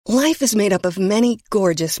Life is made up of many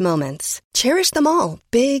gorgeous moments. Cherish them all,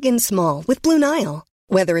 big and small, with Blue Nile.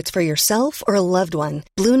 Whether it's for yourself or a loved one,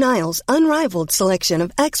 Blue Nile's unrivaled selection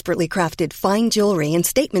of expertly crafted fine jewelry and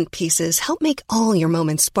statement pieces help make all your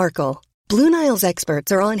moments sparkle. Blue Nile's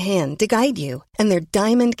experts are on hand to guide you, and their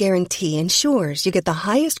diamond guarantee ensures you get the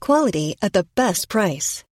highest quality at the best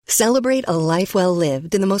price. Celebrate a life well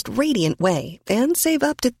lived in the most radiant way and save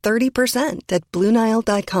up to 30% at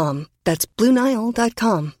BlueNile.com. That's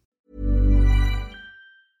BlueNile.com.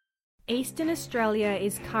 Eastern Australia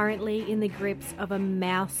is currently in the grips of a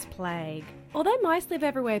mouse plague. Although mice live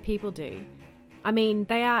everywhere people do. I mean,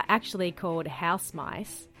 they are actually called house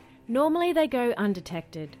mice. Normally they go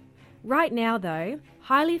undetected. Right now, though,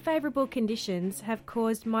 highly favourable conditions have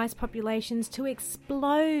caused mice populations to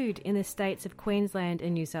explode in the states of Queensland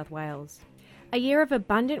and New South Wales. A year of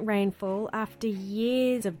abundant rainfall after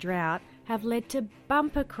years of drought have led to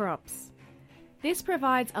bumper crops. This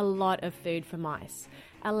provides a lot of food for mice,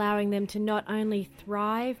 allowing them to not only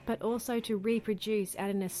thrive but also to reproduce at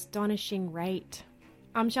an astonishing rate.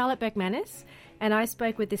 I'm Charlotte Beckmanis, and I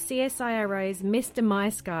spoke with the CSIRO's Mr.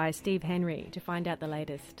 Mice Guy, Steve Henry, to find out the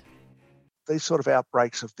latest. These sort of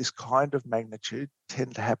outbreaks of this kind of magnitude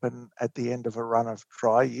tend to happen at the end of a run of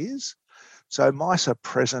dry years. So mice are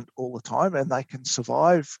present all the time, and they can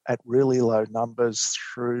survive at really low numbers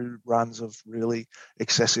through runs of really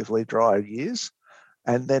excessively dry years.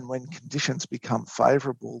 And then when conditions become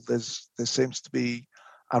favourable, there seems to be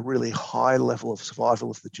a really high level of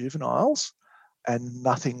survival of the juveniles and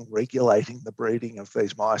nothing regulating the breeding of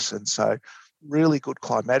these mice. And so really good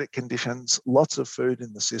climatic conditions, lots of food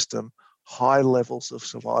in the system, high levels of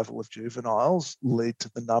survival of juveniles lead to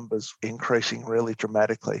the numbers increasing really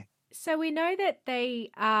dramatically. So we know that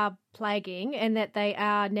they are plaguing and that they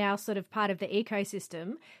are now sort of part of the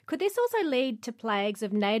ecosystem. Could this also lead to plagues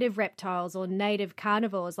of native reptiles or native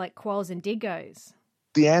carnivores like quolls and dingoes?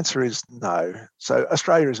 The answer is no. So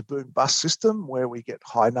Australia is a boom-bust system where we get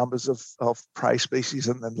high numbers of prey species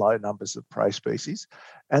and then low numbers of prey species.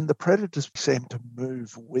 And the predators seem to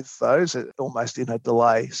move with those almost in a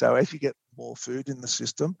delay. So as you get more food in the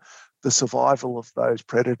system, the survival of those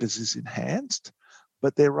predators is enhanced.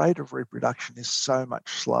 But their rate of reproduction is so much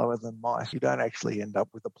slower than mice. You don't actually end up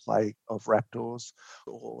with a plague of raptors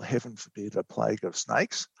or, heaven forbid, a plague of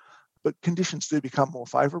snakes. But conditions do become more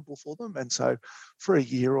favourable for them. And so for a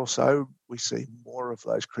year or so, we see more of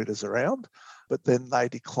those critters around, but then they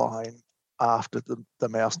decline after the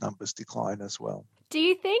mouse numbers decline as well. Do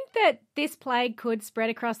you think that this plague could spread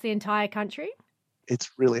across the entire country? It's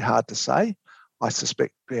really hard to say. I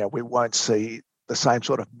suspect we won't see the same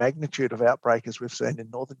sort of magnitude of outbreak as we've seen in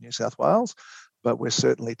northern New South Wales, but we're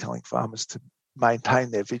certainly telling farmers to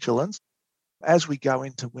maintain their vigilance. As we go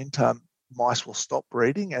into winter, mice will stop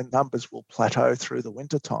breeding and numbers will plateau through the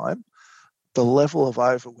winter time. The level of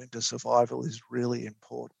overwinter survival is really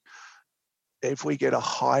important. If we get a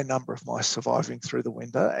high number of mice surviving through the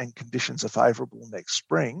winter and conditions are favourable next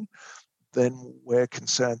spring, then we're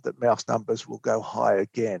concerned that mouse numbers will go high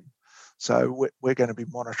again. So we're going to be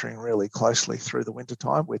monitoring really closely through the winter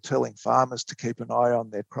time. We're telling farmers to keep an eye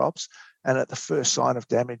on their crops and at the first sign of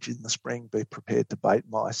damage in the spring, be prepared to bait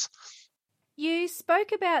mice. You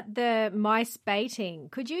spoke about the mice baiting.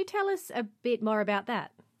 Could you tell us a bit more about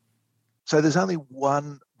that? So there's only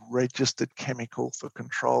one registered chemical for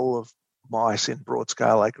control of mice in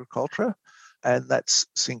broad-scale agriculture, and that's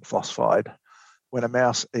zinc phosphide. When a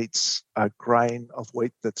mouse eats a grain of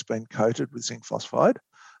wheat that's been coated with zinc phosphide,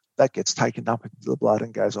 that gets taken up into the blood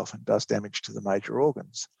and goes off and does damage to the major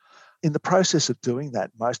organs. In the process of doing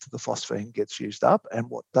that, most of the phosphine gets used up, and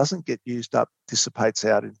what doesn't get used up dissipates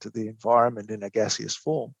out into the environment in a gaseous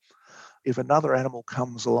form. If another animal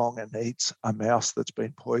comes along and eats a mouse that's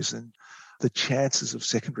been poisoned, the chances of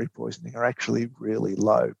secondary poisoning are actually really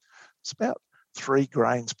low. It's about 3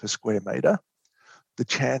 grains per square metre. The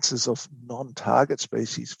chances of non-target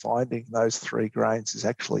species finding those 3 grains is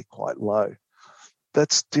actually quite low.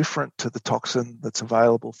 That's different to the toxin that's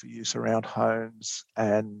available for use around homes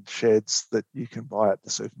and sheds that you can buy at the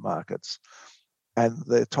supermarkets. And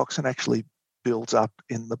the toxin actually builds up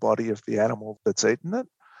in the body of the animal that's eaten it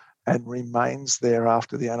and remains there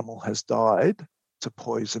after the animal has died to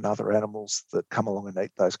poison other animals that come along and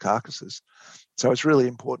eat those carcasses. So it's really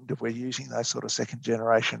important if we're using those sort of second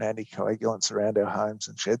generation anticoagulants around our homes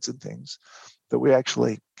and sheds and things, that we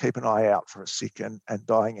actually keep an eye out for sick and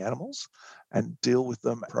dying animals and deal with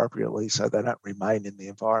them appropriately so they don't remain in the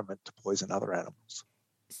environment to poison other animals.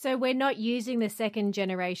 So we're not using the second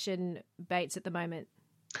generation baits at the moment?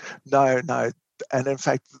 No. And in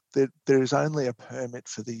fact, there is only a permit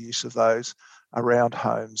for the use of those around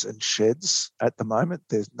homes and sheds at the moment.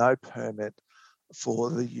 There's no permit for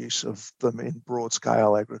the use of them in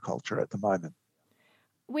broad-scale agriculture at the moment.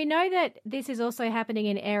 We know that this is also happening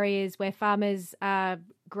in areas where farmers are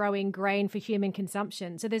growing grain for human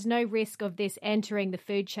consumption. So there's no risk of this entering the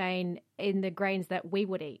food chain in the grains that we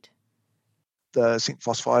would eat. The zinc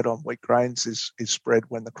phosphide on wheat grains is spread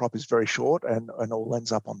when the crop is very short and all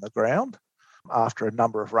ends up on the ground. After a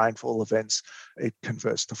number of rainfall events, it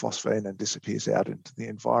converts to phosphine and disappears out into the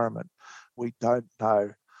environment. We don't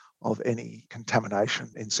know of any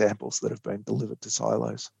contamination in samples that have been delivered to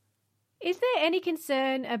silos. Is there any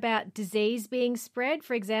concern about disease being spread?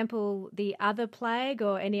 For example, the other plague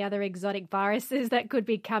or any other exotic viruses that could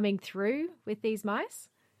be coming through with these mice?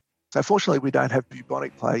 So fortunately, we don't have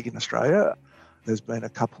bubonic plague in Australia. There's been a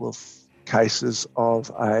couple of cases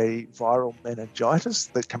of a viral meningitis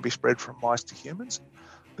that can be spread from mice to humans.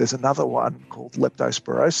 There's another one called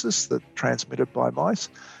leptospirosis that's transmitted by mice.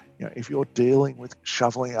 If you're dealing with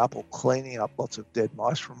shoveling up or cleaning up lots of dead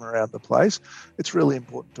mice from around the place, it's really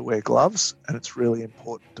important to wear gloves and it's really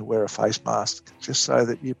important to wear a face mask just so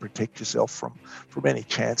that you protect yourself from any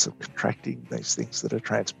chance of contracting these things that are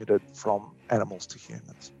transmitted from animals to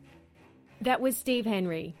humans. That was Steve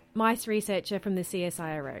Henry, mice researcher from the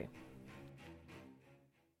CSIRO.